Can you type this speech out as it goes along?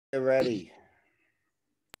Ready.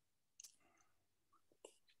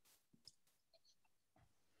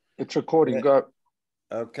 It's recording. Go.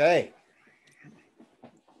 Okay.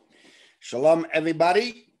 Shalom,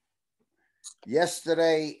 everybody.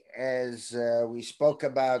 Yesterday, as we spoke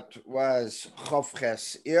about, was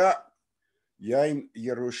Chodesh Iyar, Yom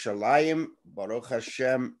Yerushalayim, Baruch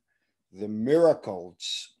Hashem, the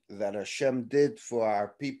miracles that Hashem did for our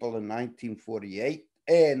people in 1948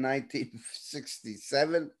 and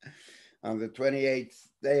 1967 on the 28th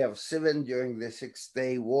day of Sivan during the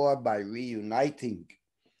 6-day war by reuniting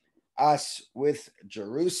us with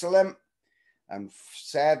Jerusalem. And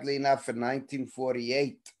sadly enough, in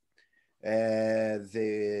 1948,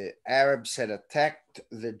 the Arabs had attacked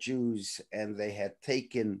the Jews and they had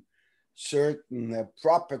taken certain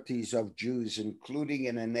properties of Jews, including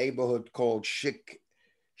in a neighborhood called Sheikh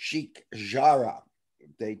Jarrah.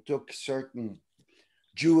 They took certain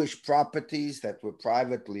Jewish properties that were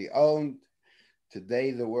privately owned.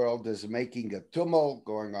 Today, the world is making a tumult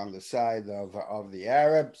going on the side of the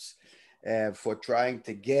Arabs for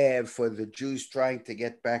the Jews trying to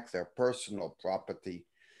get back their personal property.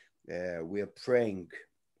 We're praying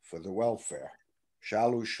for the welfare.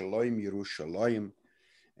 Shalu Shalom Yerushalayim,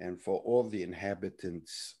 and for all the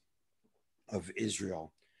inhabitants of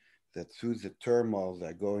Israel, that through the turmoil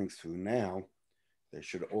they're going through now, they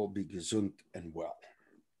should all be gesund and well.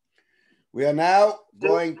 We are now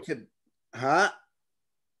going to,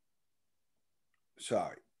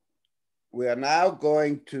 We are now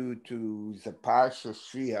going to the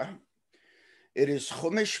Parshas. It is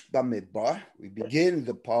Chumash Bamidbar. We begin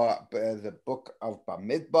the book of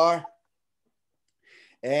Bamidbar,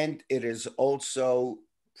 and it is also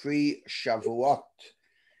pre-Shavuot,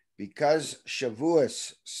 because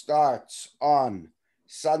Shavuos starts on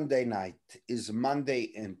Sunday night, is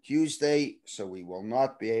Monday and Tuesday, so we will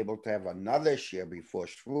not be able to have another share before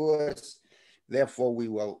Shavuos. Therefore, we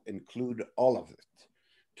will include all of it.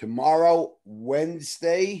 Tomorrow,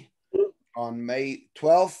 Wednesday, on May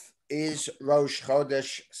 12th, is Rosh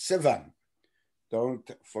Chodesh Sivan.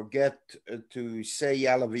 Don't forget to say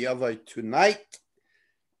Yalav Yavai tonight,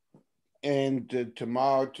 and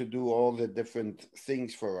tomorrow to do all the different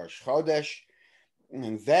things for Rosh Chodesh.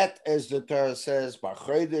 And that, as the Torah says,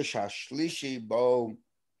 B'chodesh HaShlishi Bo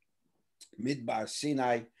Midbar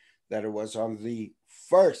Sinai, that it was on the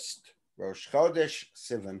first Rosh Chodesh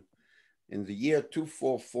Sivan in the year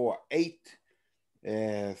 2448,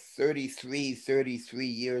 33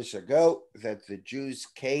 years ago, that the Jews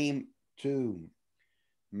came to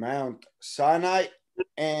Mount Sinai,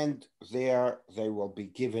 and there they will be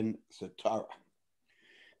given the Torah.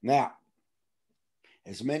 Now,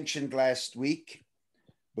 as mentioned last week,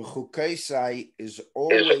 B'chukosai is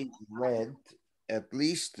always read at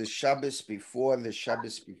least the Shabbos before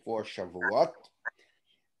Shavuot.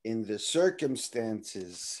 In the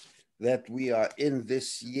circumstances that we are in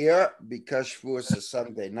this year, because Shavuos is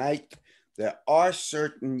Sunday night, there are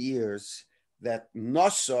certain years that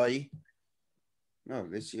Nosoi, no,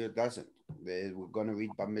 this year doesn't. We're going to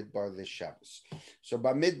read Bamidbar this Shabbos. So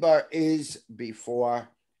Bamidbar is before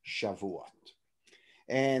Shavuot.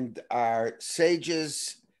 And our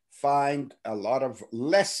sages find a lot of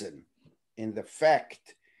lesson in the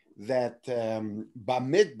fact that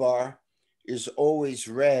Bamidbar is always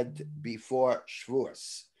read before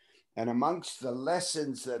Shavuos. And amongst the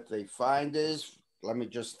lessons that they find is, let me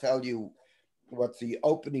just tell you what the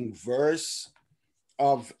opening verse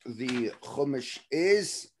of the Chumash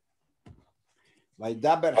is.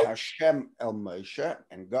 Vaydaber Hashem el Moshe,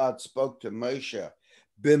 and God spoke to Moshe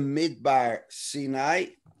b'midbar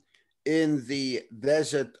Sinai, in the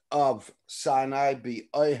desert of Sinai,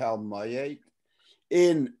 b'ohel moed,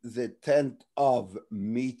 in the tent of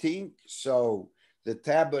meeting. So the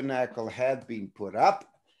tabernacle had been put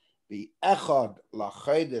up. B'echad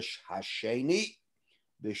lachodesh hasheni,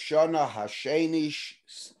 b'shana hasheni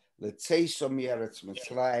l'tzeisom yeretz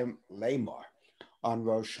Mitzrayim lemar. On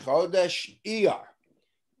Rosh Chodesh Iyar,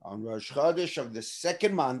 on Rosh Chodesh of the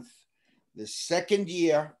second month, the second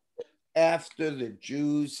year after the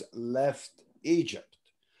Jews left Egypt.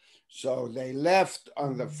 So they left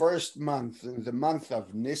on the first month, in the month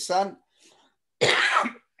of Nisan.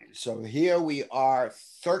 So here we are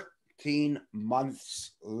 13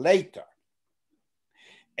 months later.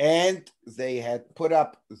 And they had put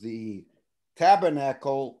up the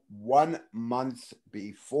tabernacle 1 month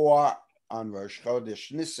before, on Rosh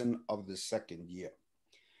Chodesh Nisan of the second year.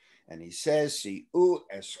 And he says, Si'u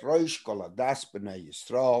es rosh kol hadas b'nei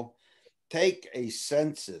Yisrael, take a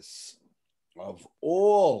census of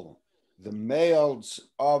all the males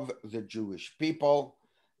of the Jewish people,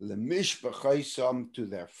 Lemishpachosom to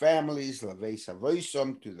their families,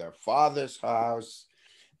 Levesavosom to their father's house,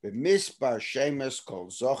 B'mispar shemes kol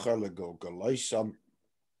zocher legolgolosom.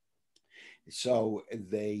 So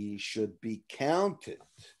they should be counted.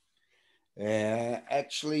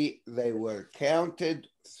 Actually, they were counted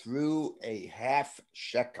through a half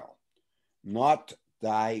shekel, not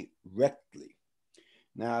directly.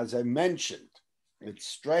 Now, as I mentioned, it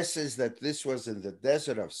stresses that this was in the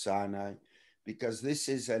desert of Sinai because this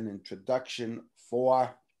is an introduction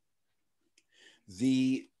for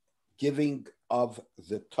the giving of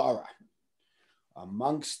the Torah.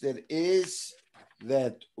 Amongst it is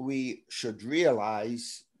that we should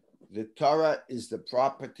realize the Torah is the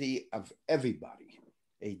property of everybody.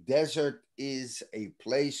 A desert is a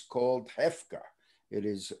place called Hefker. It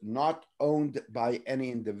is not owned by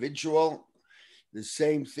any individual. The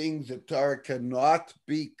same thing, the Torah cannot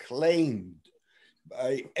be claimed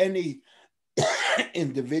by any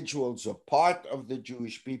individuals or part of the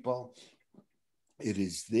Jewish people. It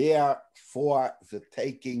is there for the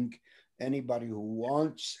taking. Anybody who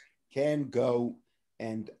wants can go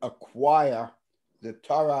and acquire the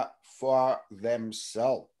Torah for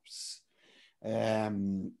themselves.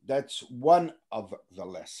 That's one of the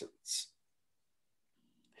lessons.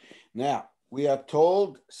 Now, we are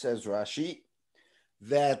told, says Rashi,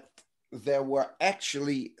 that there were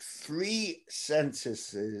actually 3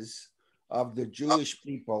 censuses of the Jewish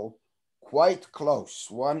people quite close,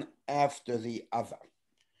 one after the other.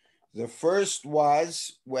 The first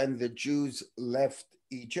was when the Jews left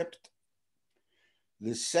Egypt.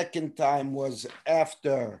 The second time was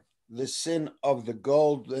after the sin of the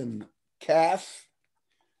golden calf.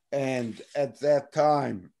 And at that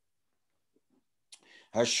time,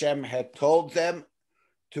 Hashem had told them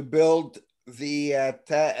to build the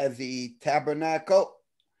tabernacle.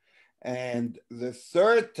 And the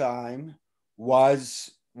third time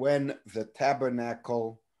was when the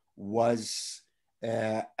tabernacle was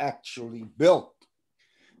actually built.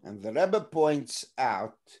 And the Rebbe points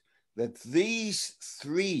out that these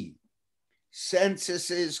 3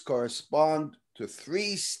 censuses correspond to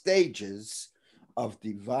 3 stages of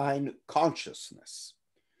divine consciousness.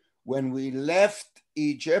 When we left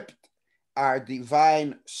Egypt, our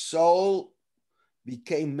divine soul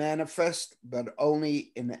became manifest, but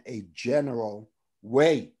only in a general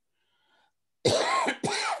way.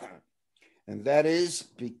 And that is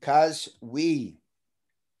because we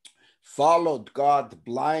followed God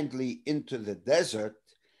blindly into the desert,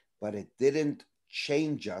 but it didn't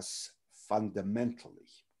change us fundamentally.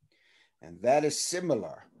 And that is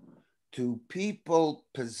similar to people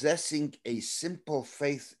possessing a simple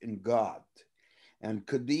faith in God and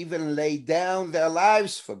could even lay down their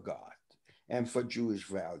lives for God and for Jewish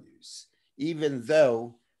values, even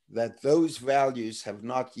though that those values have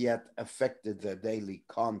not yet affected their daily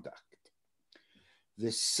conduct.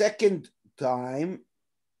 The second time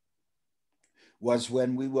was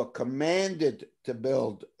when we were commanded to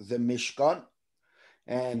build the Mishkan,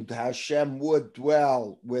 and Hashem would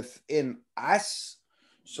dwell within us,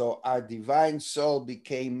 so our divine soul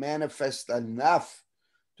became manifest enough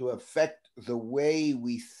to affect the way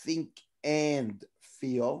we think and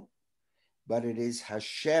feel, but it is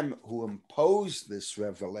Hashem who imposed this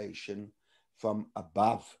revelation from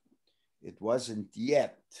above. It wasn't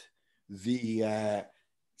yet the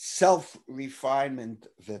self-refinement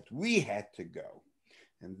that we had to go.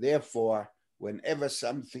 And therefore, whenever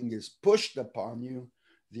something is pushed upon you,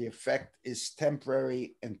 the effect is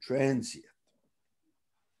temporary and transient.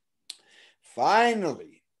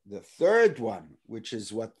 Finally, the third one, which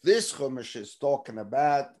is what this Chumash is talking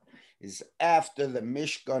about, is after the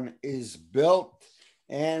Mishkan is built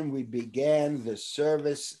and we began the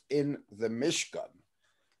service in the Mishkan.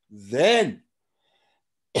 Then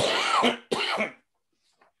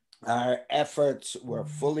our efforts were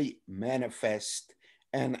fully manifest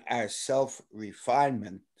and our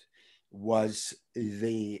self-refinement was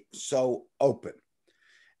so open.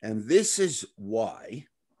 And this is why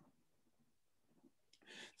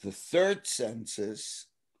the third census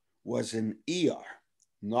was in Iyar,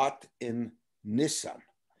 not in Nisan,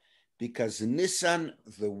 because Nisan,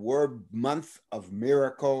 the word month of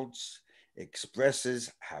miracles,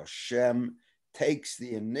 expresses how Shem takes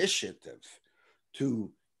the initiative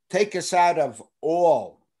to take us out of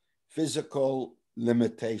all physical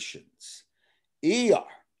limitations. Iyar,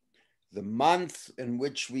 the month in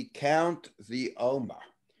which we count the Omer,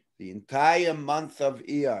 the entire month of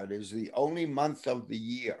Iyar is the only month of the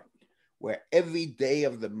year where every day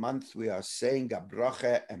of the month we are saying a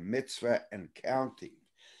bracha and mitzvah and counting.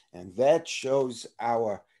 And that shows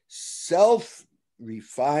our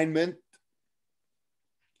self-refinement.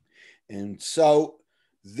 And so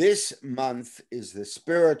This month is the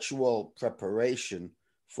spiritual preparation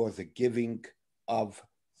for the giving of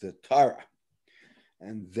the Torah.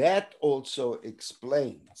 And that also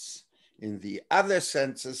explains, in the other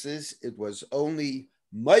censuses, it was only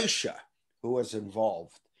Moshe who was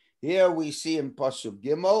involved. Here we see in Pasuk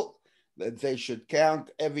Gimel that they should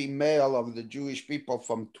count every male of the Jewish people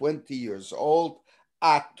from 20 years old,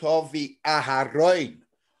 Atovi Aharon,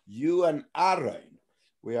 you and Aaron.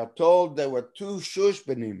 We are told there were two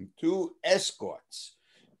shushbanim, two escorts.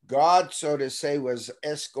 God, so to say, was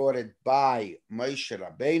escorted by Moshe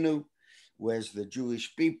Rabbeinu, whereas the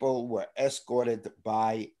Jewish people were escorted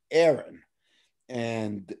by Aaron.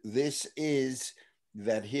 And this is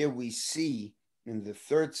that here we see in the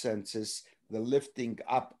third census the lifting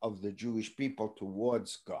up of the Jewish people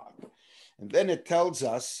towards God. And then it tells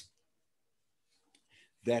us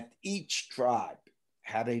that each tribe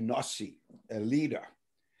had a nasi, a leader,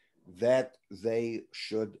 that they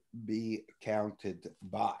should be counted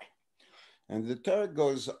by. And the Torah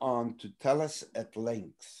goes on to tell us at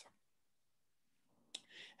length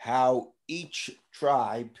how each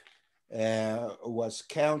tribe was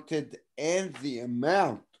counted and the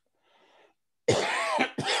amount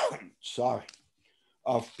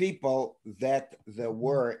of people that there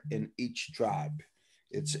were in each tribe.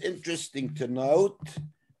 It's interesting to note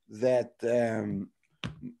that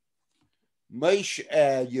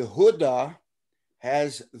Yehuda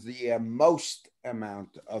has the most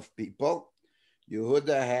amount of people.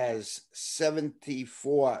 Yehuda has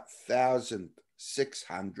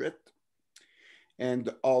 74,600.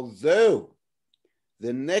 And although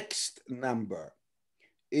the next number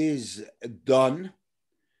is Dan,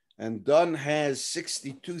 and Dan has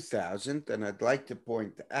 62,000, and I'd like to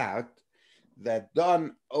point out that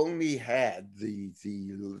Dan only had the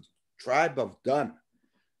tribe of Dan,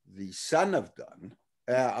 the son of Dan,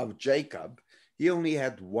 of Jacob, he only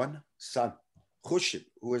had one son, Hushim,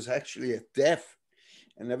 who was actually a deaf,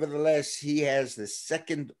 and nevertheless, he has the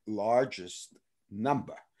second largest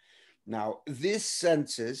number. Now, this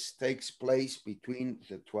census takes place between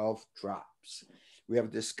the 12 tribes. We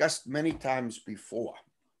have discussed many times before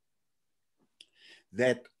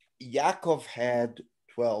that Yaakov had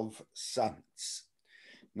 12 sons.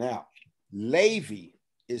 Now, Levi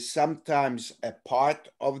is sometimes a part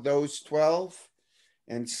of those 12,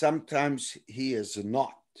 and sometimes he is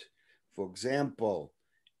not. For example,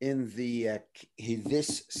 in the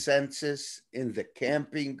this census, in the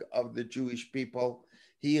camping of the Jewish people,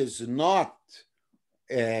 he is not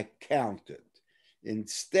counted.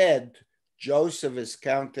 Instead, Joseph is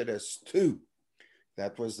counted as two.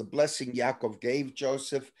 That was the blessing Yaakov gave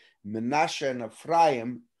Joseph. Menashe and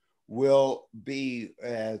Ephraim will be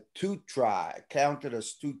counted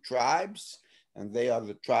as two tribes, and they are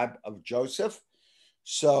the tribe of Joseph.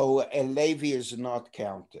 So Levi is not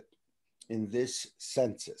counted in this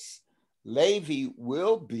census. Levi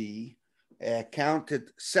will be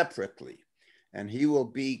counted separately, and he will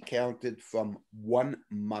be counted from 1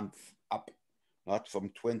 month up, not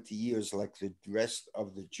from 20 years like the rest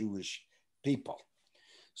of the Jewish people.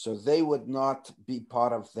 So they would not be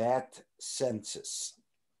part of that census.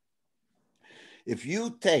 If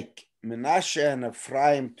you take Menashe and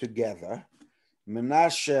Ephraim together,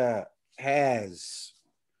 Menashe has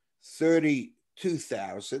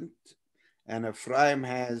 32,000 and Ephraim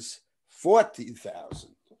has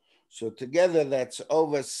 40,000. So together that's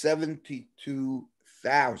over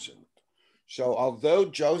 72,000. So although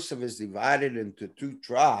Joseph is divided into two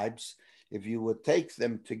tribes, if you would take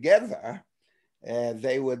them together,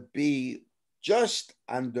 they would be just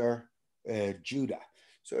under Judah.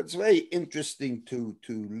 So it's very interesting to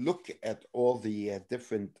look at all the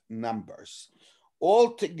different numbers.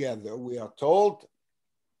 Altogether, we are told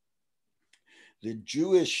the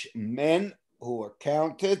Jewish men who were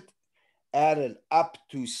counted added up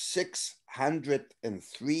to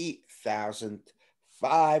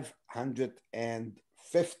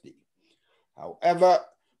 603,550. However,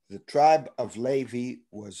 the tribe of Levi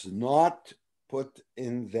was not put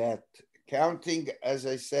in that counting. As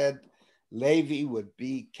I said, Levi would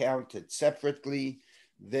be counted separately.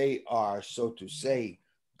 They are, so to say,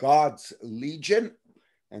 God's legion,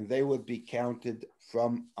 and they would be counted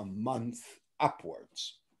from a month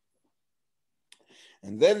upwards.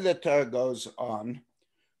 And then the Torah goes on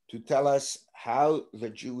to tell us how the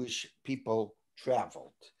Jewish people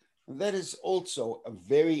traveled. And that is also a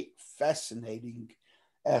very fascinating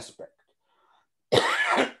aspect.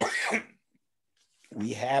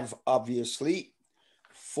 We have obviously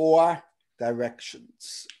 4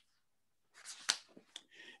 directions.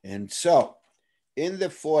 And so in the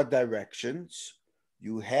 4 directions,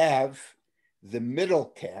 you have the middle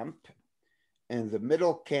camp, and the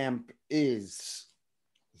middle camp is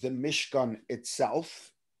the Mishkan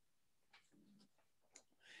itself.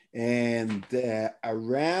 And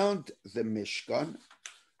around the Mishkan,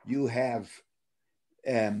 you have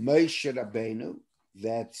Moshe Rabbeinu,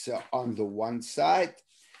 that's on the one side,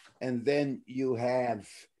 and then you have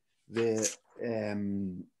the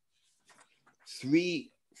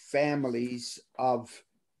three families of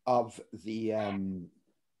the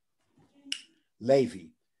Levi.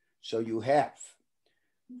 So you have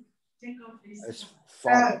as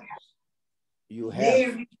follows. You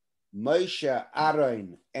have Moshe,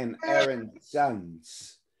 Aaron, and Aaron's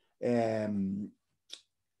sons on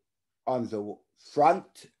the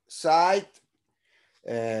front side,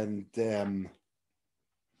 and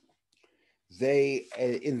they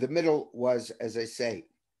in the middle was, as I say,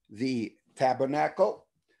 the tabernacle.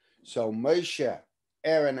 So Moshe,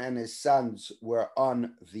 Aaron, and his sons were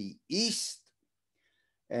on the east,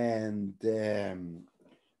 and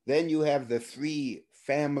then you have the three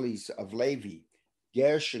families of Levi: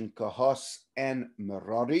 Gershon, Kehos, and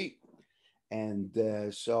Merrari. And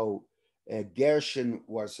so Gershon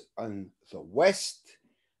was on the west,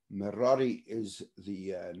 Merrari is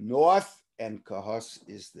the north, and Kehos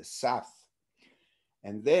is the south.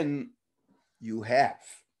 And then you have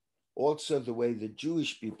also the way the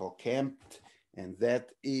Jewish people camped, and that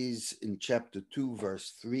is in chapter 2,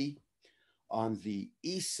 verse 3. On the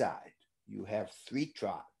east side, you have three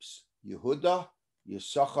tribes: Yehuda,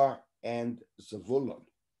 Yisachar, and Zevulun.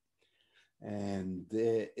 And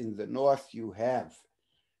in the north, you have,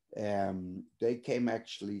 they came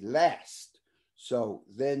actually last. So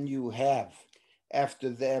then you have, after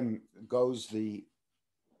them goes the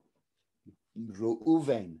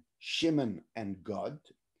Reuven, Shimon, and Gad.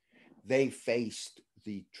 They faced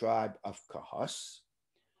the tribe of Kehas.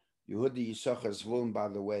 Yehuda, Yisachar, Zvulun, by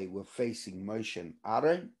the way, were facing Moshe and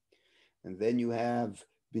Aaron. And then you have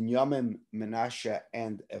Binyamin, Menashe,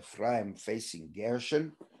 and Ephraim facing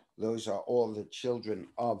Gershon. Those are all the children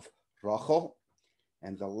of Rachel.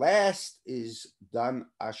 And the last is Dan,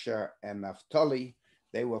 Asher, and Naphtali.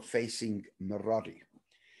 They were facing Merrari.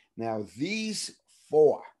 Now, these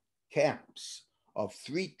four camps of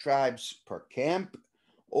three tribes per camp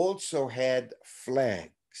also had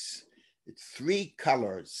flags. It's three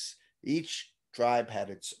colors. Each tribe had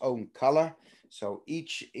its own color. So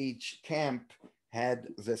each camp had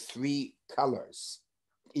the three colors.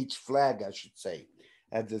 Each flag, I should say,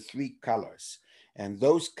 had the three colors. And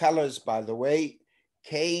those colors, by the way,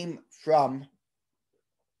 came from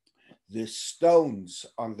the stones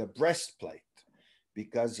on the breastplate,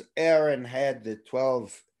 because Aaron had the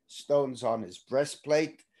 12 stones on his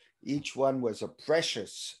breastplate. Each one was a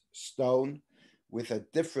precious stone with a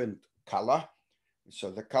different color. So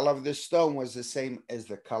the color of the stone was the same as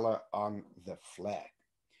the color on the flag.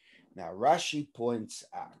 Now Rashi points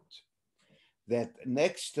out that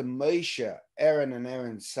next to Moshe, Aaron and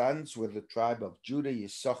Aaron's sons were the tribe of Judah,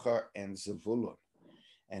 Yisachar, and Zevulun.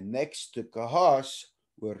 And next to Kehos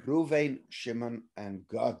were Reuven, Shimon, and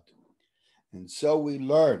Gad. And so we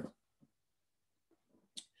learn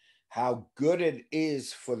how good it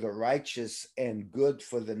is for the righteous and good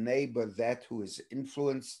for the neighbor, that who is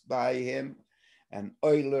influenced by him. And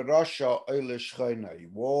oile rasha, oile shchonai,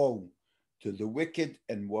 woe to the wicked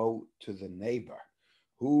and woe to the neighbor.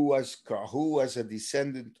 Who was a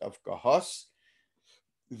descendant of Kehos?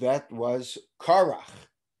 That was Korach.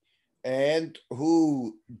 And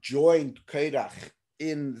who joined Korach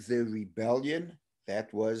in the rebellion?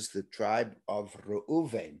 That was the tribe of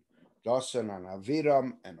Reuven. Dosan and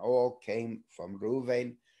Aviram, and all came from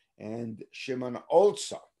Reuven, and Shimon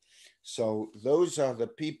also. So those are the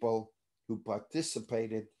people who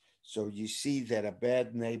participated. So you see that a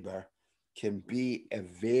bad neighbor can be a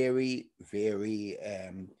very, very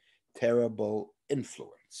terrible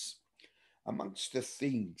influence. Amongst the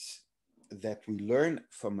things that we learn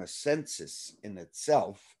from a census in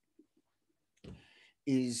itself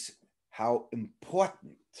is how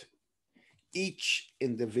important each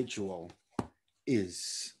individual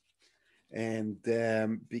is. And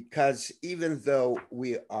because even though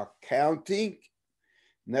we are counting,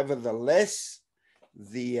 nevertheless,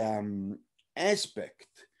 the aspect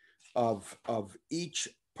of each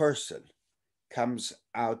person comes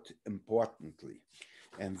out importantly.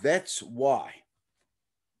 And that's why,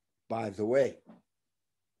 by the way,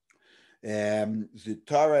 the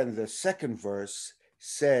Torah in the second verse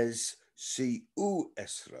says, Si'u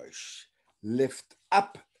es Rosh, lift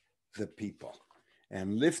up the people.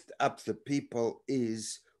 And lift up the people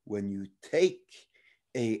is when you take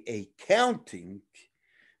a counting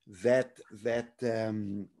that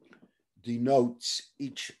denotes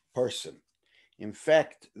each person. In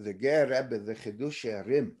fact, the Ger Rebbe, the Chidush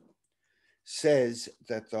Harim, says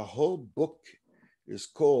that the whole book is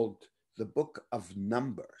called the Book of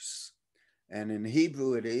Numbers. And in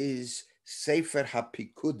Hebrew, it is Sefer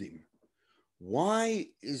HaPikudim. Why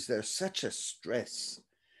is there such a stress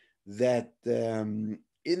that in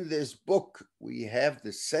this book we have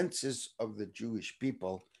the census of the Jewish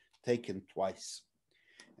people taken twice?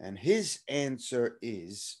 And his answer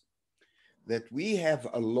is that we have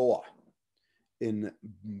a law in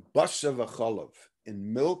basar v'cholov,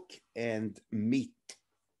 in milk and meat,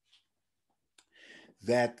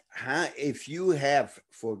 that if you have,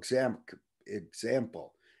 for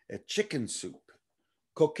example, a chicken soup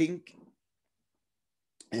cooking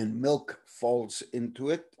and milk falls into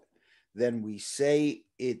it, then we say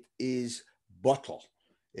it is bottle.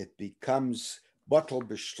 It becomes bottle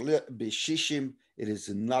b'shishim. It is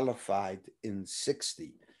nullified in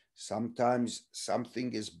 60. Sometimes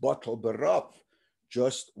something is bottle b'rav.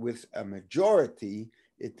 Just with a majority,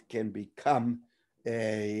 it can become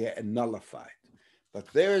nullified. But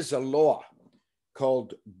there is a law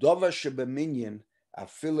called Dover Shebeminyan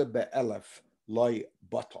Afile Be'elef Loy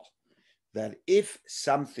Bottle, that if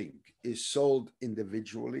something is sold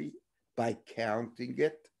individually by counting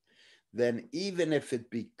it, then even if it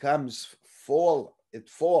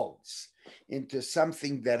falls into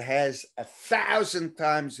something that has 1,000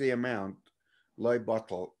 times the amount, loy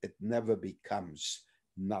bottle, it never becomes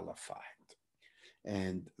nullified.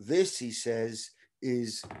 And this, he says,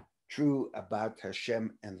 is true about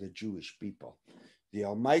Hashem and the Jewish people. The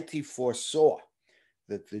Almighty foresaw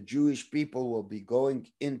that the Jewish people will be going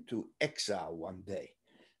into exile one day.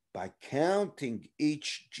 By counting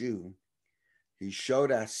each Jew, he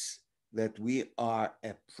showed us that we are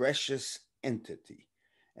a precious entity.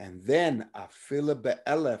 And then, afile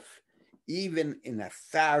be'elef, even in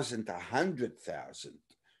 1,000, 100,000,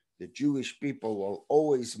 the Jewish people will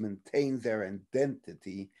always maintain their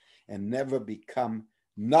identity and never become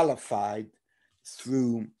nullified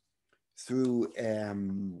through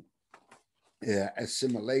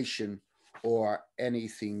assimilation or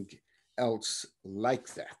anything else like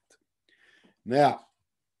that. Now,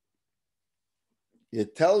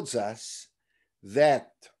 it tells us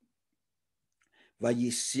that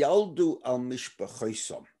Vayisyaldu al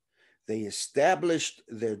mishpachosom, they established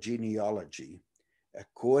their genealogy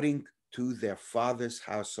according to their father's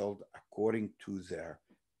household, according to their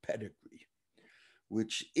pedigree,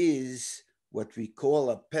 which is what we call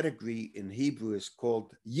a pedigree in Hebrew is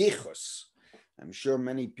called yichus. I'm sure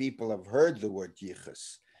many people have heard the word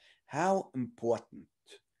yichus. How important,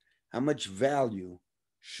 how much value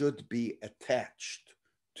should be attached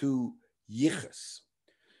to yichus?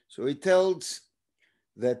 So he tells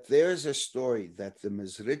that there's a story that the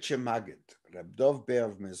Mezritcher Maggid, Reb Dov Ber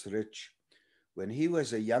of Mezritch, when he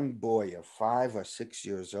was a young boy of 5 or 6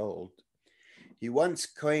 years old, he once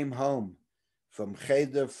came home from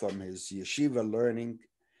Cheder, from his yeshiva learning.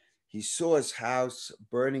 He saw his house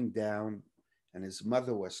burning down and his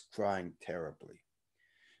mother was crying terribly.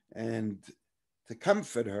 And to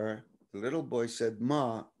comfort her, the little boy said,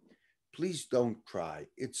 "Ma, please don't cry.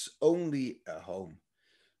 It's only a home.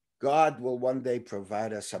 God will one day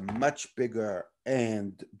provide us a much bigger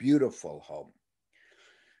and beautiful home."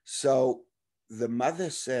 So the mother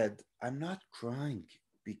said, "I'm not crying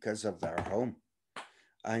because of our home.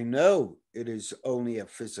 I know it is only a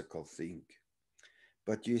physical thing.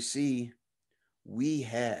 But you see, we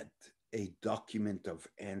had a document of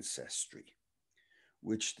ancestry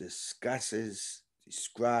which describes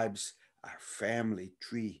our family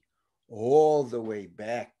tree all the way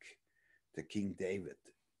back to King David.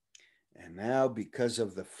 And now, because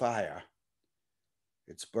of the fire,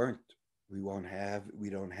 it's burnt. We don't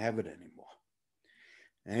have it anymore."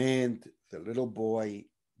 And the little boy,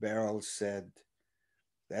 Beryl, said,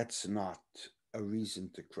 "That's not a reason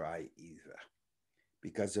to cry either.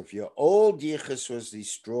 Because if your old yichus was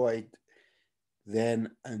destroyed,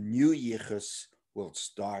 then a new yichus will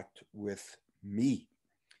start with me."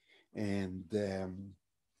 And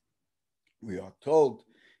we are told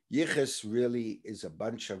yichus really is a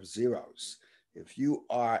bunch of zeros. If you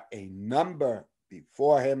are a number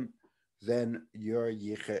before him, then your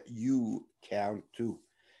yichus, you count too.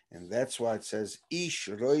 And that's why it says, Ish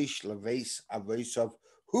roish leves avosov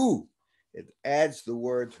who. It adds the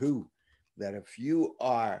word who, that if you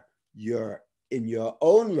are in your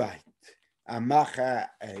own right, amacha,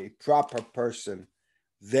 a proper person,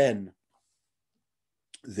 then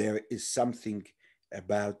there is something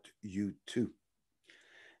about you too.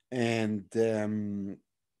 And the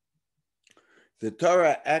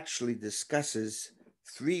Torah actually discusses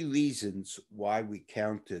 3 reasons why we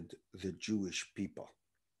counted the Jewish people.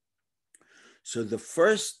 So the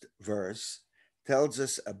first verse tells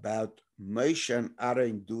us about Moshe and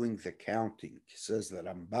Aaron doing the counting, says the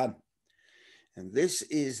Ramban. And this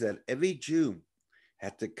is that every Jew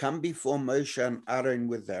had to come before Moshe and Aaron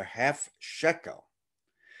with their half shekel.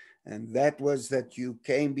 And that was that you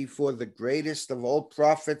came before the greatest of all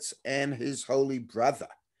prophets and his holy brother.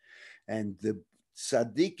 And the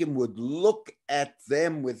tzaddikim would look at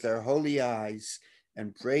them with their holy eyes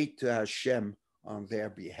and pray to Hashem on their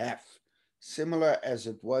behalf, similar as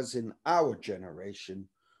it was in our generation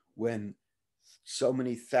when so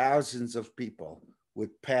many thousands of people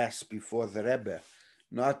would pass before the Rebbe,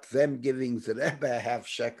 not them giving the Rebbe a half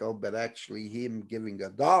shekel, but actually him giving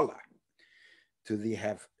 $1 to the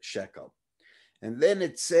half shekel. And then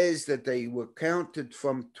it says that they were counted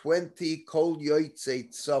from 20 kol yotzei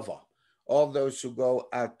tzava, all those who go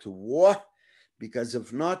out to war, because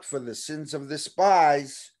if not for the sins of the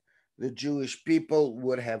spies, the Jewish people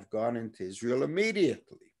would have gone into Israel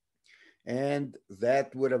immediately. And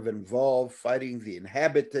that would have involved fighting the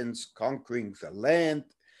inhabitants, conquering the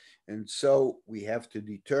land. And so we have to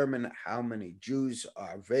determine how many Jews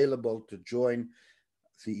are available to join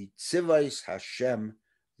the Tzivos Hashem,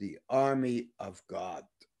 the army of God.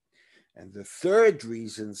 And the third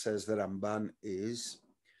reason, says the Ramban, is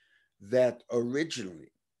that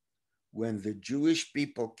originally, when the Jewish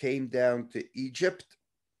people came down to Egypt,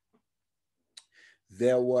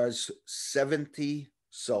 there was 70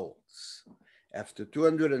 souls. After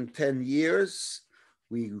 210 years,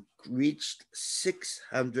 we reached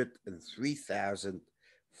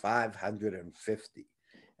 603,550.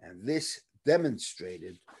 And this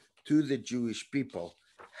demonstrated to the Jewish people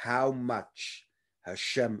how much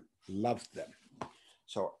Hashem loved them.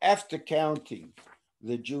 So after counting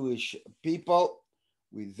the Jewish people,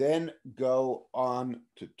 we then go on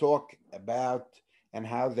to talk about and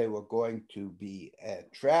how they were going to be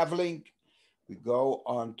traveling. We go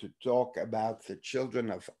on to talk about the children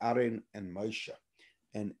of Aaron and Moshe.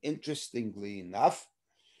 And interestingly enough,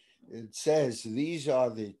 it says these are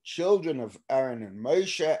the children of Aaron and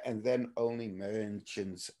Moshe, and then only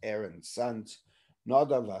mentions Aaron's sons,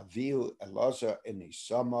 Nadav, Avihu, Elazar, and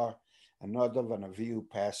Isamar, and Nadav and Avihu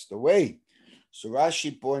passed away. So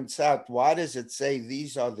Rashi points out, why does it say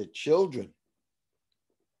these are the children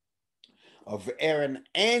of Aaron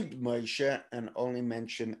and Moshe and only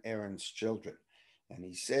mention Aaron's children? And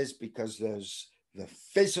he says because there's the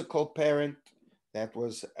physical parent, that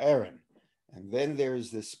was Aaron. And then there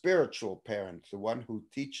is the spiritual parent, the one who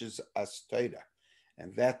teaches us Torah,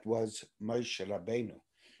 and that was Moshe Rabbeinu.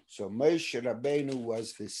 So Moshe Rabbeinu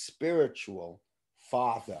was the spiritual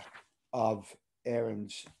father of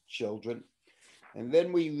Aaron's children. And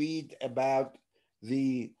then we read about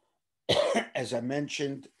the, as I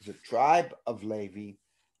mentioned, the tribe of Levi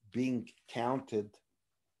being counted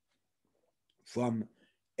from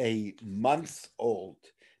a month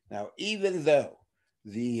old. Now, even though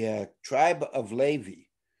the tribe of Levi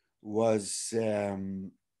was,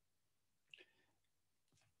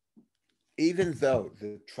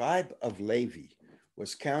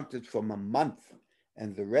 counted from a month,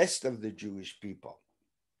 and the rest of the Jewish people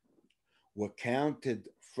were counted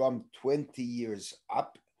from 20 years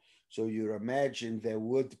up, so you imagine there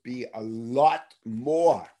would be a lot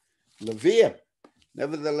more Leviim.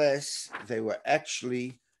 Nevertheless, they were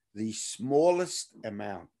actually the smallest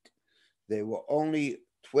amount. They were only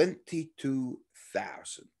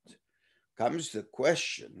 22,000. Comes the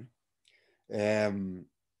question,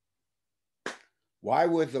 why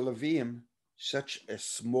were the Leviim such a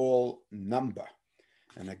small number?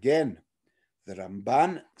 And again, the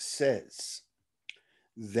Ramban says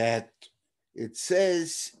that it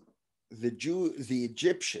says the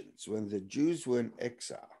Egyptians, when the Jews were in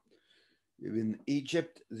exile in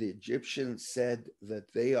Egypt, the Egyptians said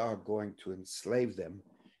that they are going to enslave them,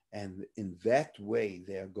 and in that way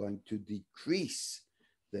they are going to decrease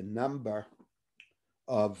the number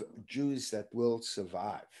of Jews that will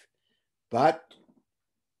survive. But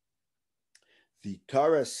the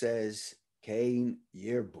Torah says, Kain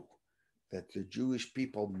Yirbu, that the Jewish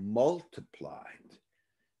people multiplied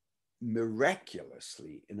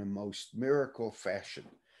miraculously in a most miracle fashion.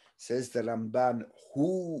 Says the Ramban,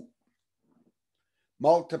 who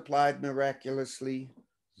multiplied miraculously?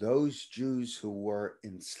 Those Jews who were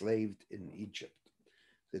enslaved in Egypt.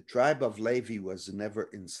 The tribe of Levi was never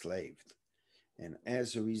enslaved. And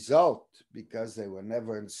as a result, because they were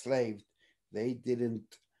never enslaved, they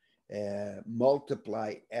didn't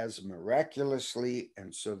multiply as miraculously,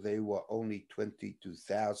 and so they were only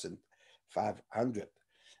 22,500.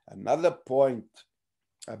 Another point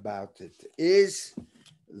about it is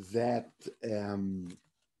that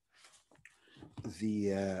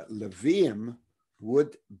the Leviim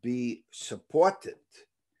would be supported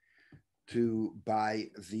by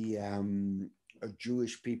the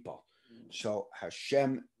Jewish people. So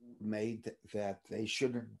Hashem made that they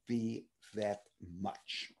shouldn't be that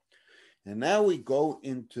much. And now we go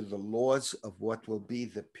into the laws of what will be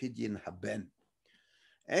the Pidyon Haben.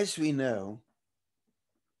 As we know,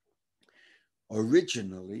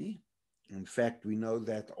 originally, in fact, we know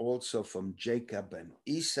that also from Jacob and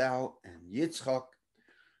Esau and Yitzchak,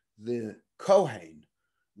 the Kohain,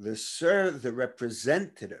 the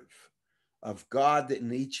representative of God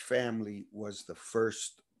in each family was the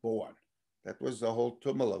firstborn. That was the whole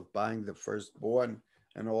tumult of buying the firstborn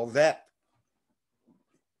and all that.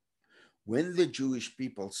 When the Jewish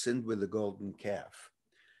people sinned with the golden calf,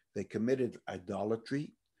 they committed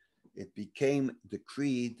idolatry. It became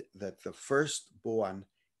decreed that the firstborn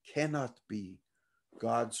cannot be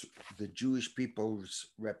the Jewish people's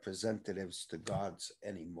representatives to God's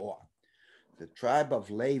anymore. The tribe of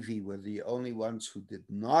Levi were the only ones who did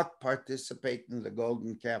not participate in the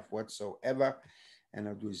golden calf whatsoever, and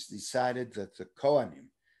it was decided that the Kohanim,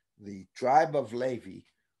 the tribe of Levi,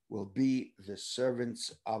 will be the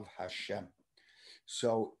servants of Hashem.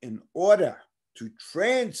 So in order to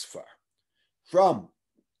transfer from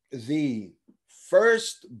the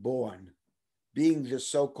firstborn being the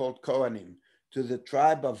so-called Kohanim to the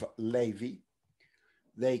tribe of Levi,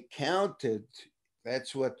 they counted,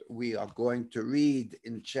 that's what we are going to read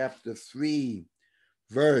in chapter 3,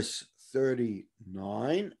 verse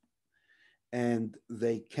 39, and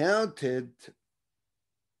they counted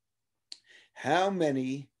how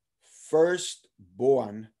many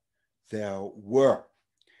firstborn there were.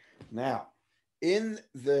 Now, in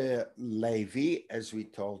the Levi, as we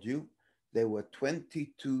told you, there were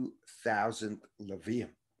 22,000 Leviim.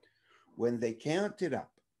 When they counted up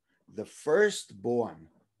the firstborn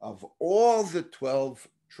of all the 12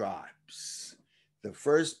 tribes, the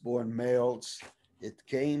firstborn males, it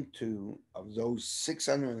came to, of those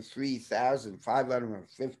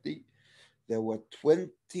 603,550, there were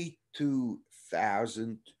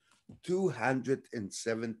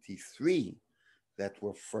 22,273 that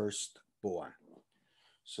were firstborn.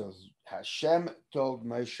 So Hashem told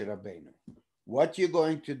Moshe Rabbeinu, what you're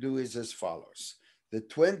going to do is as follows. The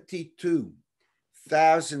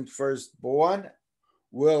 22,000 firstborn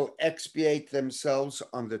will expiate themselves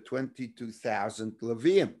on the 22,000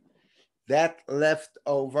 Leviim. That left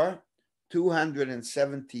over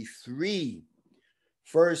 273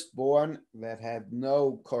 firstborn that had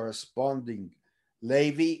no corresponding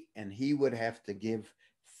Levi, and he would have to give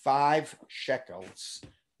 5 shekels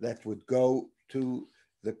that would go to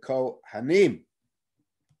the Kohanim.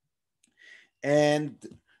 And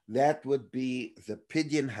that would be the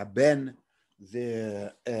Pidyon Haben,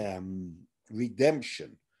 the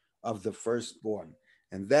redemption of the firstborn.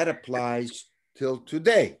 And that applies till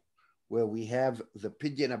today, where we have the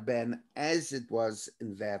Pidyon Haben as it was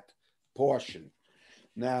in that portion.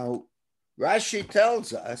 Now, Rashi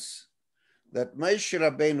tells us that Moshe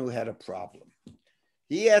Rabbeinu had a problem.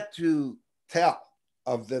 He had to tell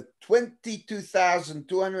of the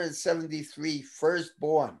 22,273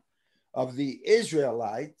 firstborn of the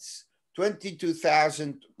Israelites,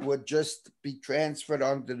 22,000 would just be transferred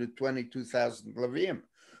onto the 22,000 Leviim.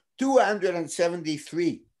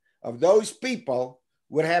 273 of those people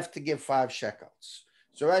would have to give 5 shekels.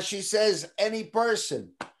 So Rashi says any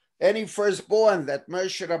person, any firstborn that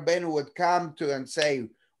Moshe Rabbeinu would come to and say,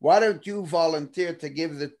 why don't you volunteer to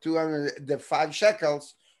give the 5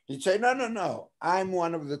 shekels? He'd say, no, I'm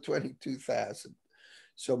one of the 22,000.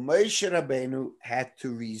 So Moshe Rabbeinu had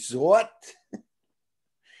to resort,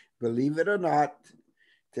 believe it or not,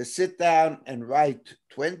 to sit down and write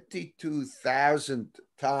 22,000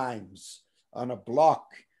 times on a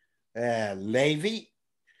block Levi,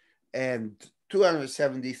 and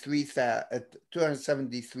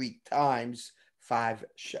 273 times 5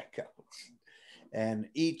 shekels. And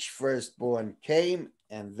each firstborn came,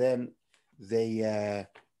 and then they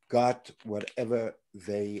got whatever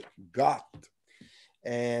they got.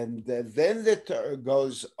 And then the Torah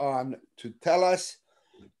goes on to tell us,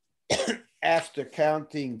 after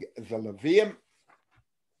counting the Leviim,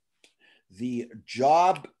 the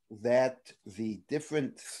job that the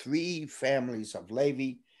different 3 families of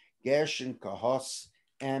Levi, Gershon, Kehos,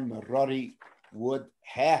 and Merrari, would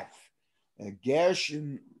have.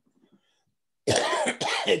 Gershon,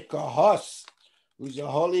 Kehos, who's the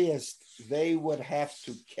holiest, they would have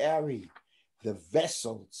to carry the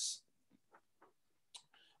vessels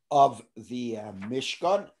of the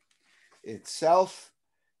Mishkan itself,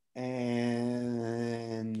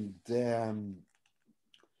 and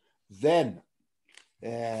then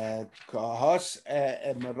Kehos,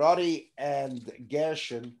 Merrari, and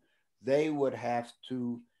Gershon, they would have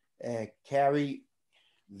to carry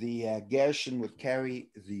Gershon would carry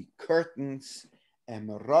the curtains, and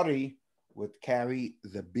Merrari would carry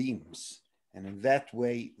the beams. And in that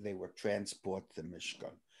way, they would transport the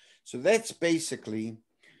Mishkan. So that's basically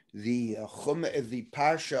the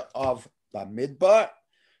Parsha of Bamidbar,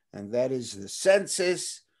 and that is the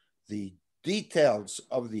census, the details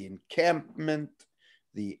of the encampment,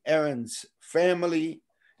 the Aaron's family,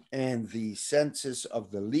 and the census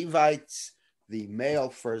of the Levites, the male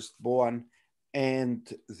firstborn,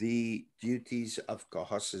 and the duties of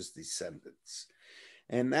Kehos's descendants.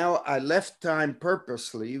 And now I left time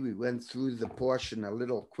purposely. We went through the portion a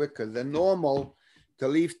little quicker than normal to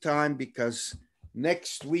leave time because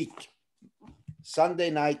next week, Sunday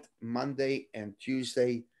night, Monday, and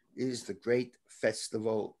Tuesday is the great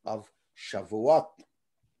festival of Shavuot,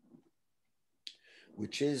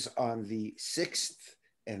 which is on the 6th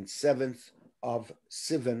and 7th of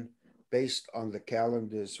Sivan, based on the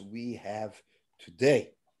calendars we have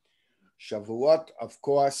today. Shavuot, of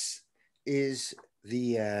course, is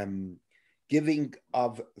the giving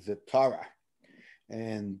of the Torah.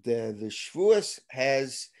 And the Shavuos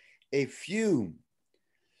has a few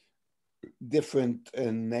different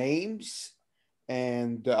names.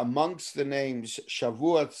 And amongst the names,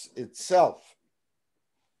 Shavuot itself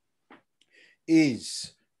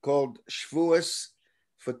is called Shavuos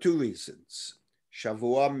for two reasons.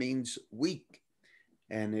 Shavuot means week,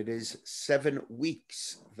 and it is 7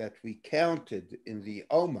 weeks that we counted in the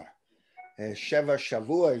Omer. Sheva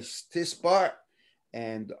Shavuos Tisbar,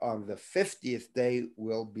 and on the 50th day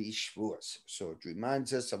will be Shavuos. So it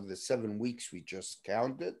reminds us of the 7 weeks we just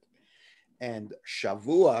counted. And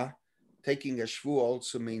Shavuot, taking a Shavuot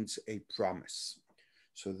also means a promise.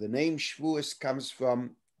 So the name Shavuos comes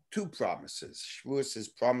from two promises. Shavuos is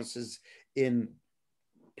promises in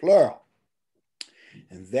plural.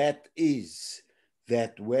 And that is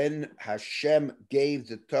that when Hashem gave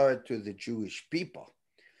the Torah to the Jewish people,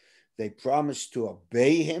 they promised to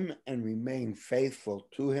obey him and remain faithful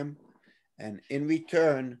to him. And in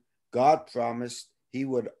return, God promised he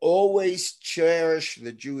would always cherish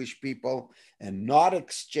the Jewish people and not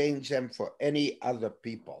exchange them for any other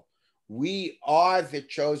people. We are the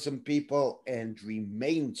chosen people and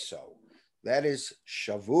remain so. That is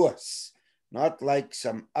Shavuos, not like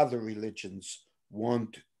some other religions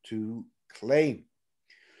want to claim.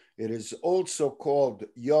 It is also called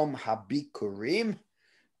Yom HaBikurim,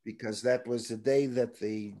 because that was the day that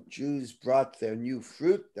the Jews brought their new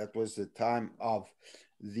fruit. That was the time of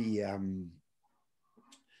the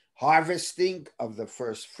harvesting of the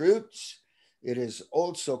first fruits. It is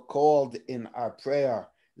also called in our prayer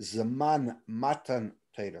Zaman Matan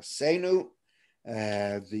Teirasenu,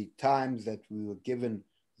 the time that we were given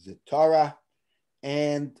the Torah.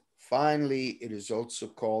 And finally, it is also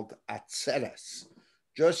called Atzeres,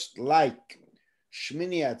 just like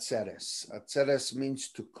Shmini Atzeres. Atzeres means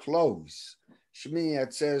to close. Shmini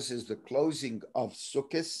Atzeres is the closing of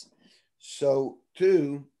Sukkot. So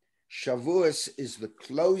too, Shavuos is the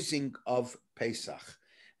closing of Pesach.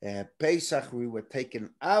 Pesach, we were taken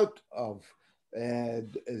out of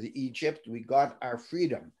Egypt. We got our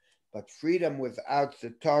freedom. But freedom without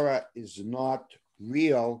the Torah is not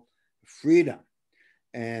real freedom.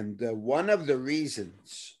 And one of the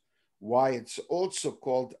reasons why it's also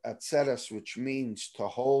called Atzeres, which means to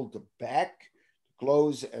hold back,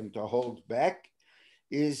 close and to hold back,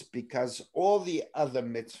 is because all the other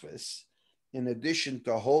mitzvahs, in addition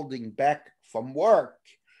to holding back from work,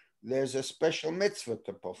 there's a special mitzvah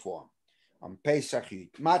to perform. On Pesach, you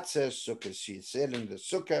eat matzah, Sukkot, you sit in the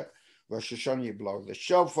sukkah, Rosh Hashanah, you blow the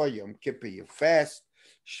shofar, Yom Kippur, you fast.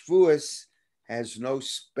 Shavuos has no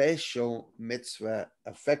special mitzvah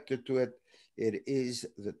affected to it. It is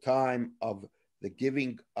the time of the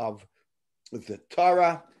giving of the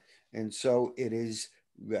Torah, and so it is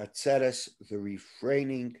Atzeres, the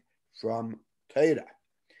refraining from Torah.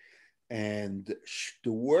 And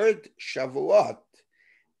the word Shavuot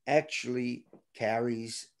actually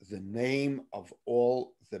carries the name of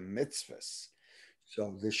all the mitzvahs.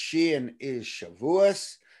 So the Shin is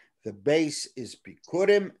Shavuos, the base is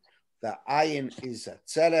Bikurim, the Ayin is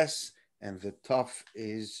Atzeres, and the Taf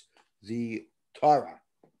is the Torah.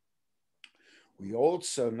 We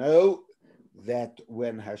also know that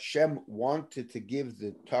when Hashem wanted to give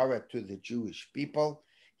the Torah to the Jewish people,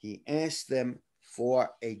 he asked them for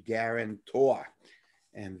a guarantor.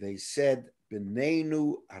 And they said,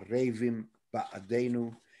 B'neinu arevim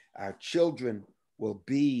ba'adenu, our children will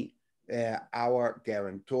be our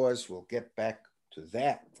guarantors. We'll get back to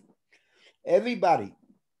that. Everybody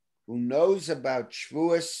who knows about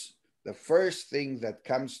Shavuos, the first thing that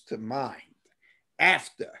comes to mind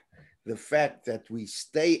after the fact that we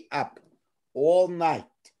stay up all night,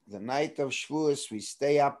 the night of Shavuos, we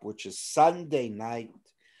stay up, which is Sunday night,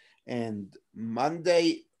 and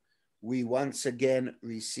Monday, we once again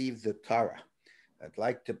receive the Torah. I'd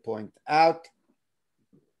like to point out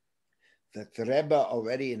that the Rebbe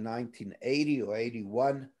already in 1980 or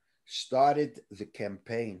 81 started the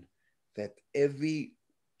campaign that every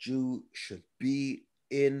Jew should be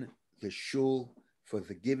in the shul for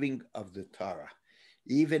the giving of the Torah.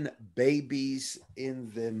 Even babies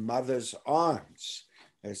in the mother's arms,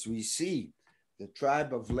 as we see, the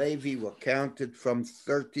tribe of Levi were counted from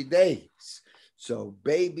 30 days. So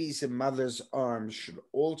babies in mother's arms should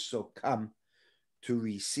also come to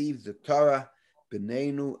receive the Torah,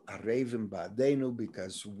 B'neinu Arevim Ba'adenu,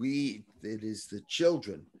 because it is the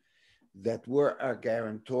children that were our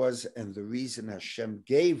guarantors and the reason Hashem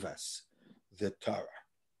gave us the Torah.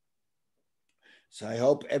 So I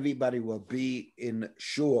hope everybody will be in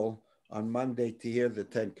shul on Monday to hear the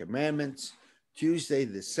Ten Commandments. Tuesday,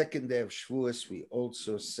 the second day of Shavuos, we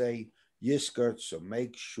also say Yizkor, so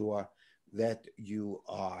make sure that you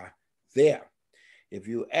are there. If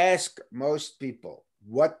you ask most people,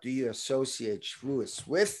 what do you associate Shavuos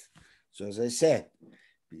with? So as I said,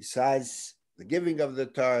 besides the giving of the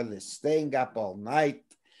Torah, the staying up all night,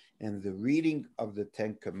 and the reading of the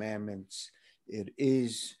Ten Commandments, it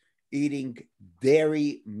is eating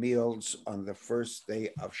dairy meals on the first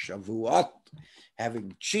day of Shavuot,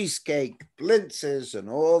 having cheesecake, blintzes, and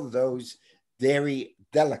all those dairy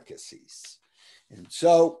delicacies. And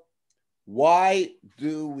so, why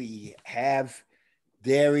do we have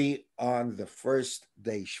dairy on the first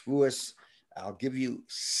day Shavuos? I'll give you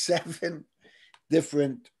 7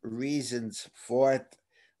 different reasons for it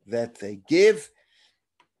that they give.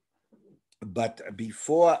 But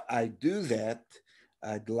before I do that,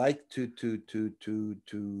 I'd like to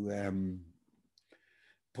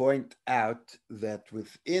point out that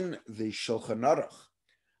within the Shulchan Aruch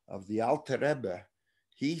of the Alter Rebbe,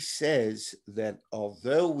 he says that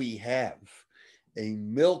although we have a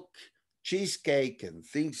milk cheesecake and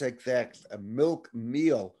things like that, a milk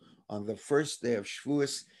meal on the first day of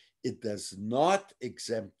Shavuos, it does not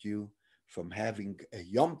exempt you from having a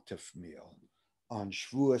Yom Tov meal on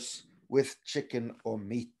Shavuos with chicken or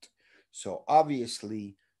meat. So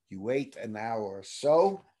obviously, you wait an hour or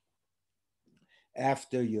so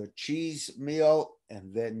after your cheese meal,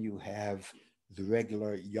 and then you have the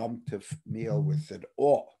regular Yom Tov meal with it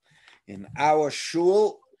all. In our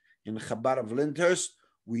shul, in Chabad of Lyndhurst,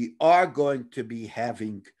 we are going to be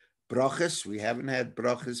having brachas. We haven't had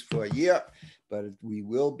brachas for a year, but we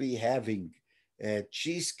will be having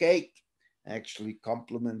cheesecake, actually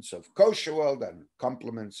compliments of Kosher World and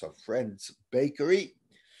compliments of Friends Bakery.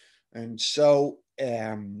 And so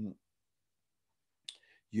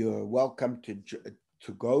you're welcome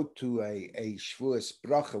to go to a Shavuos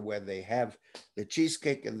bracha where they have the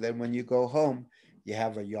cheesecake, and then when you go home, you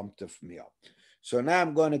have a Yom Tov meal. So now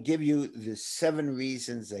I'm going to give you the 7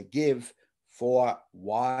 reasons I give for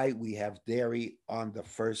why we have dairy on the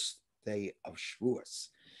first day of Shavuos.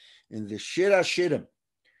 In the Shir HaShirim,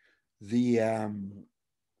 the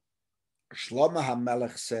Shlomo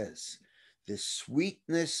HaMelech says, the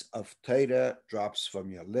sweetness of Torah drops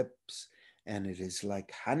from your lips, and it is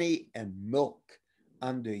like honey and milk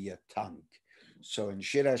under your tongue. So in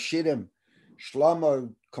Shir HaShirim,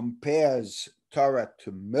 Shlomo compares Torah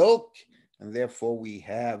to milk, and therefore we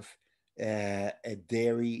have a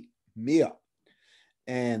dairy meal.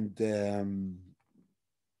 And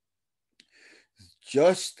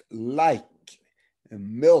just like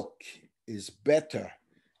milk is better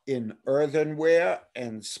in earthenware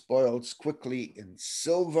and spoils quickly in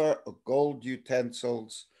silver or gold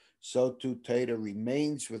utensils, so too Torah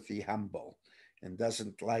remains with the humble and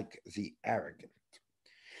doesn't like the arrogant.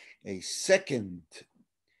 A second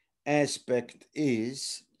aspect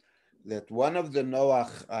is that one of the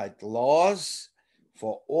Noachite laws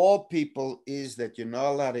for all people is that you're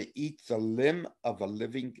not allowed to eat the limb of a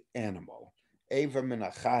living animal, Ever min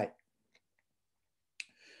achai.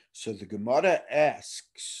 So the Gemara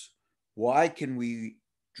asks, why can we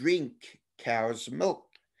drink cow's milk?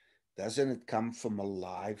 Doesn't it come from a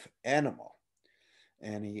live animal?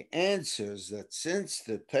 And he answers that since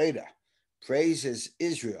the Torah praises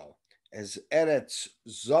Israel as Eretz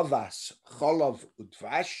Zovas Cholov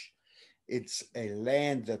Udvash, it's a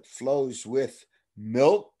land that flows with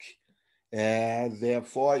milk, and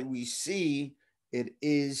therefore we see it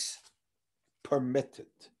is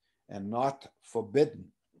permitted and not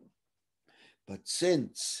forbidden. But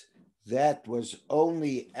since that was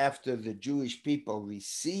only after the Jewish people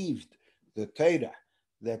received the Torah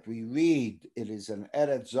that we read it is an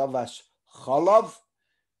Eretz Zovas Cholav,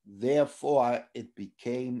 therefore it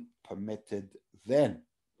became permitted then.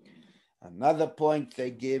 Another point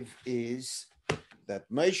they give is that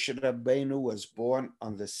Moshe Rabbeinu was born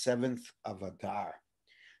on the 7th of Adar.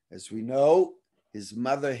 As we know, his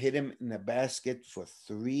mother hid him in a basket for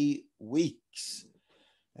 3 weeks.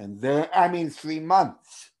 And then, 3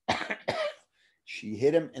 months. She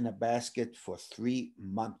hid him in a basket for 3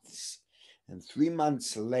 months. And 3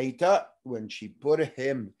 months later, when she put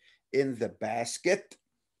him in the basket,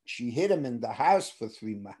 she hid him in the house for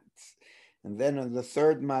 3 months. And then in the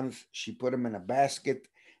 3rd month, she put him in a basket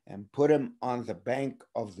and put him on the bank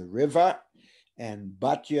of the river. And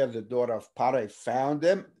Batya, the daughter of Pare, found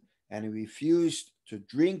him, and he refused to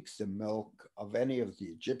drink the milk of any of the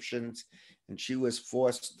Egyptians, and she was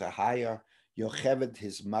forced to hire Yocheved,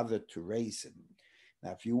 his mother, to raise him.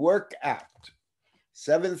 Now, if you work out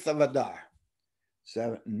 7th of Adar,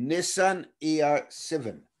 Nisan, Iyar,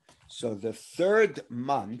 Sivan, so the 3rd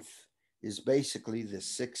month is basically the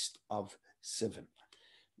 6th of Sivan.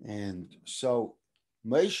 And so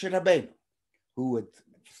Moshe Rabbeinu, who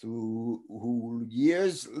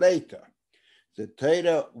years later, the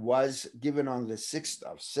Torah was given on the 6th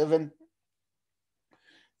of Sivan.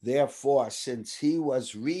 Therefore, since he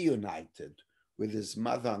was reunited with his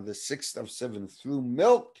mother on the 6th of Sivan through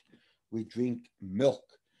milk, we drink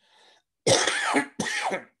milk.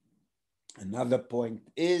 Another point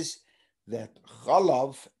is that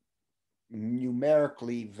Chalav,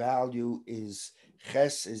 numerically value is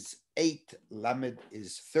Ches is 8, Lamed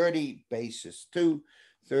is 30, base is 2,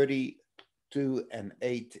 32 and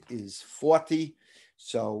 8 is 40.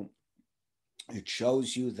 So it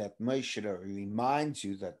shows you that Moshe, reminds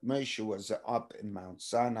you that Moshe was up in Mount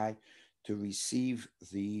Sinai to receive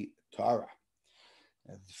the Torah.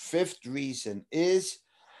 And the 5th reason is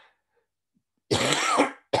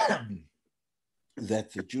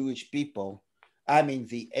that the Jewish people,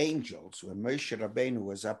 the angels, when Moshe Rabbeinu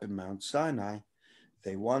was up in Mount Sinai,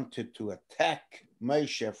 they wanted to attack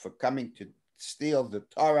Moshe for coming to steal the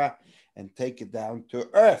Torah and take it down to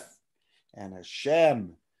earth. And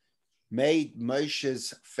Hashem made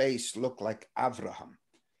Moshe's face look like Avraham.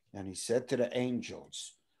 And he said to the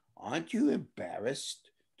angels, aren't you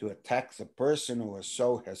embarrassed to attack the person who is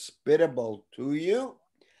so hospitable to you?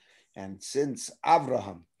 And since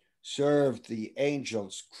Avraham served the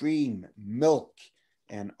angels cream, milk,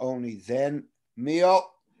 and only then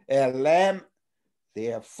meal, lamb,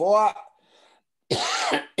 therefore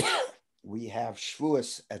we have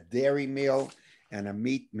Shavuos, a dairy meal, and a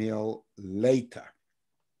meat meal later.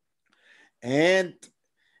 And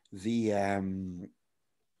the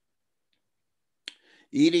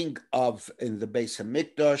eating of, in the Beis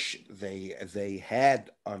Hamikdash, they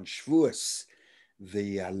had on Shavuos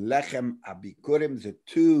the lechem abikurim, the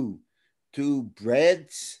two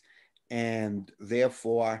breads, and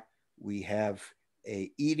therefore we have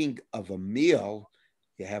a eating of a meal.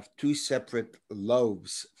 You have 2 separate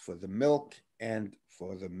loaves for the milk and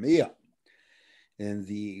for the meal. And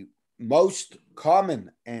the most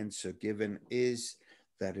common answer given is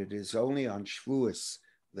that it is only on Shavuos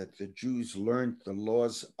that the Jews learned the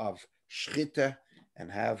laws of shchita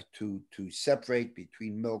and have to separate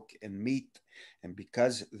between milk and meat. And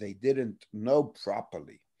because they didn't know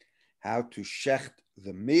properly how to shecht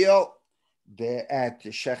the meal, they had to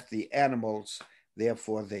shecht the animals,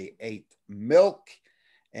 therefore they ate milk.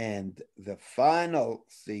 And the final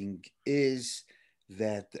thing is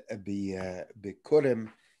that Bikurim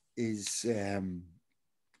is in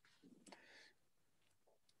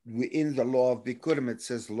the law of Bikurim, it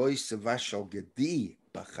says Loi Sevashal Gedi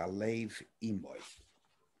Bachalev Imoy.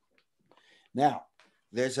 Now,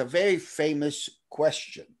 there's a very famous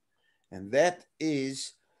question, and that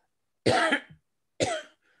is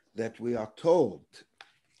that we are told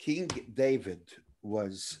King David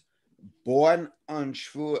was born on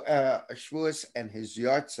Shavuos, and his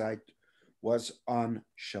yahrzeit was on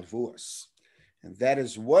Shavuos. And that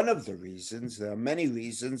is one of the reasons, there are many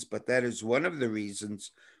reasons, but that is one of the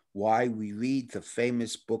reasons why we read the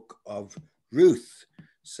famous book of Ruth.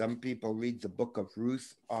 Some people read the book of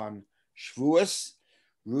Ruth on Shavuos.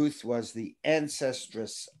 Ruth was the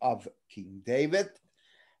ancestress of King David,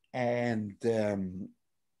 and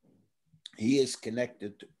he is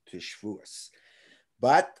connected to Shavuos.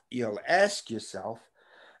 But you'll ask yourself,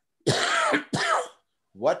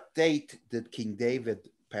 what date did King David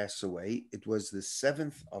pass away? It was the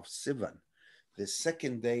 7th of Sivan, the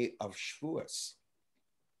 2nd day of Shavuos.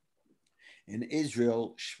 In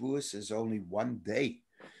Israel, Shavuos is only 1 day.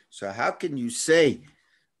 So how can you say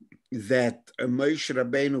that Moshe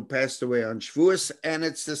Rabbeinu passed away on Shavuos, and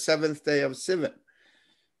it's the 7th day of Sivan.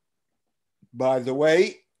 By the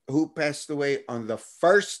way, who passed away on the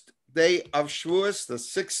first day of Shavuos, the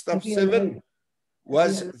 6th of Sivan,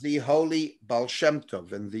 was the holy Baal Shem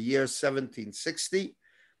Tov in the year 1760,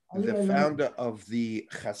 the founder of the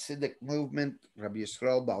Hasidic movement, Rabbi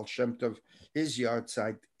Yisrael Baal Shem Tov. His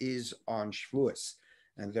yahrzeit is on Shavuos.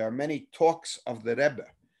 And there are many talks of the Rebbe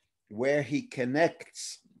where he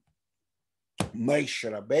connects Moshe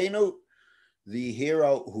Rabbeinu, the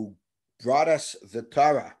hero who brought us the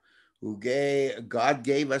Torah, God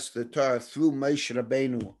gave us the Torah through Moshe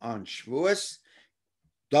Rabbeinu on Shavuos.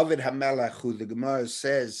 David HaMelech, who the Gemara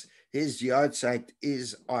says his yahrzeit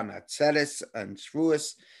is on Atzeres and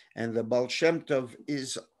Shavuos, and the Baal Shem Tov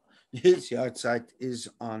his yahrzeit is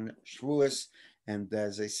on Shavuos. And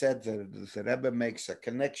as I said, the Rebbe makes a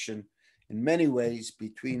connection in many ways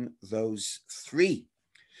between those three.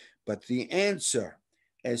 But the answer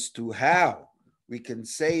as to how we can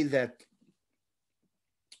say that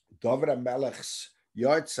David HaMelech's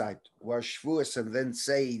yahrzeit was Shavuos and then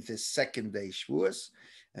say the second day Shavuos.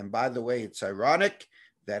 And by the way, it's ironic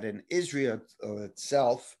that in Israel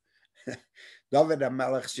itself, David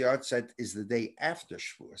HaMelech's yahrzeit is the day after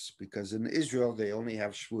Shavuos, because in Israel they only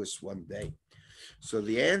have Shavuos one day. So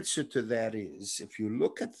the answer to that is, if you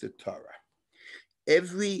look at the Torah,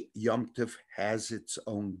 every Yom Tov has its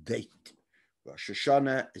own date. Rosh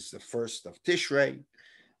Hashanah is the 1st of Tishrei.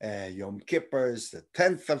 Yom Kippur is the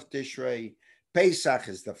 10th of Tishrei. Pesach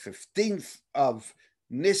is the 15th of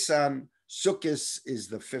Nisan. Sukkot is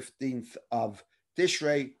the 15th of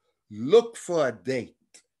Tishrei. Look for a date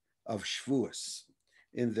of Shavuos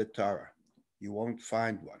in the Torah. You won't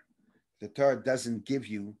find one. The Torah doesn't give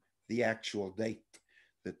you the actual date.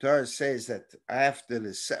 The Torah says that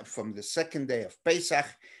from the second day of Pesach,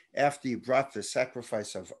 after you brought the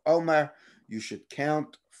sacrifice of Omer, you should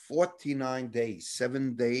count 49 days,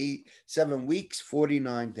 7 weeks,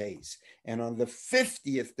 49 days. And on the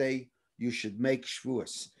 50th day, you should make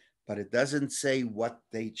Shavuos. But it doesn't say what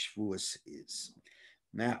date Shavuos is.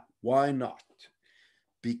 Now, why not?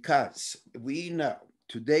 Because we know,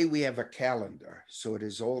 today we have a calendar, so it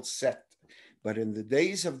is all set. But in the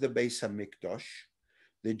days of the Beis HaMikdash,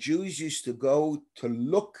 the Jews used to go to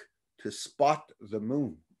look to spot the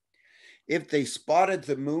moon. If they spotted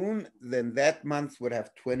the moon, then that month would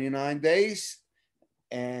have 29 days.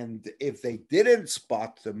 And if they didn't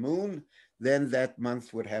spot the moon, then that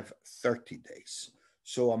month would have 30 days.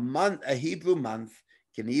 So a Hebrew month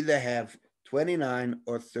can either have 29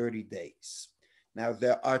 or 30 days. Now,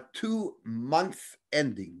 there are 2 month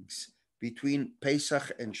endings between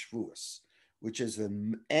Pesach and Shavuos, which is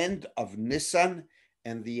the end of Nisan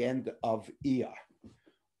and the end of Iyar.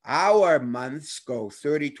 Our months go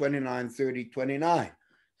 30, 29, 30, 29.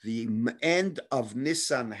 The end of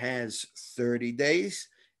Nisan has 30 days,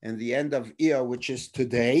 and the end of Iyar, which is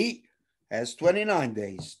today, has 29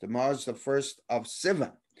 days. Tomorrow's the 1st of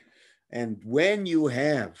Sivan. And when you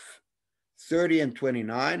have 30 and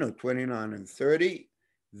 29, or 29 and 30,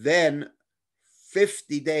 then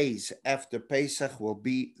 50 days after Pesach will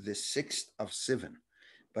be the 6th of Sivan.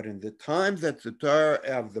 But in the time that the Torah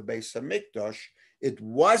of the Beis HaMikdash, it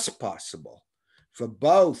was possible for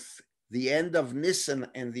both the end of Nisan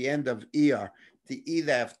and the end of Iyar to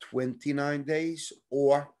either have 29 days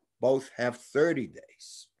or both have 30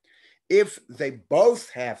 days. If they both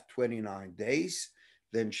have 29 days,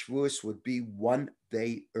 then Shavuos would be 1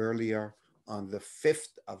 day earlier on the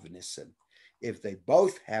 5th of Nisan. If they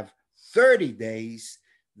both have 30 days,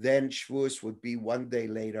 then Shavuos would be 1 day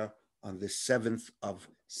later on the 7th of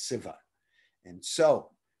Sivan. And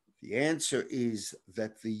so the answer is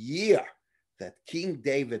that the year that King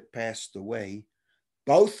David passed away,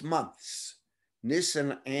 both months,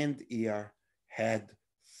 Nisan and Iyar, had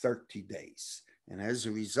 30 days. And as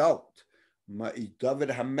a result, David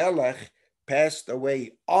HaMelech passed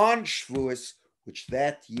away on Shavuos, which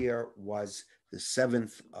that year was the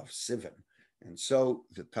 7th of Sivan. And so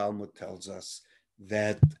the Talmud tells us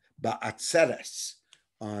that Ba'atzeres,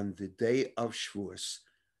 on the day of Shavuos,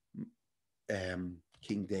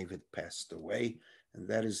 King David passed away, and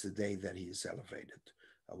that is the day that he is elevated.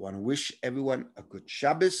 I want to wish everyone a good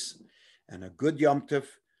Shabbos and a good Yom Tov.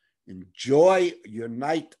 Enjoy your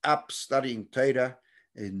night up studying Torah.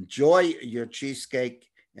 Enjoy your cheesecake,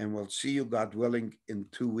 and we'll see you, God willing, in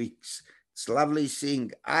 2 weeks. It's lovely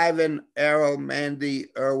seeing Ivan, Errol, Mandy,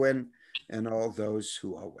 Erwin, and all those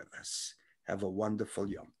who are with us. Have a wonderful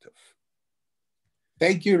Yom Tov.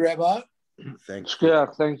 Thank you, Rabbi. Thank you. Yeah,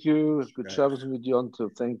 thank you. Good Shabbos with Yom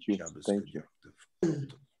Tov. Thank you. Shabbos Thank good you. Yom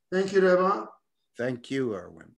Tov. Thank you, Rabbi. Thank you, Erwin.